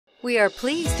We are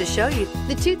pleased to show you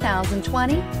the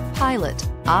 2020 Pilot.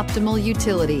 Optimal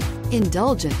utility,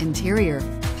 indulgent interior,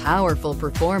 powerful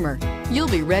performer. You'll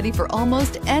be ready for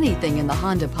almost anything in the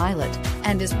Honda Pilot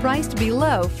and is priced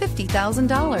below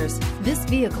 $50,000. This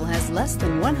vehicle has less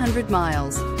than 100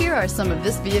 miles. Here are some of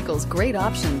this vehicle's great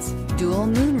options: dual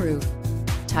moonroof,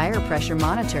 tire pressure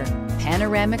monitor,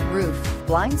 panoramic roof,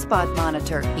 blind spot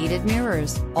monitor, heated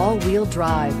mirrors, all-wheel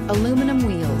drive, aluminum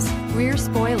wheels, rear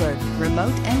spoiler,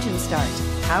 remote engine start,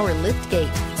 power lift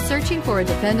gate. Searching for a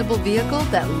dependable vehicle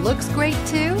that looks great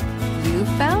too? You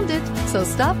found it, so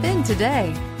stop in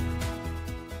today.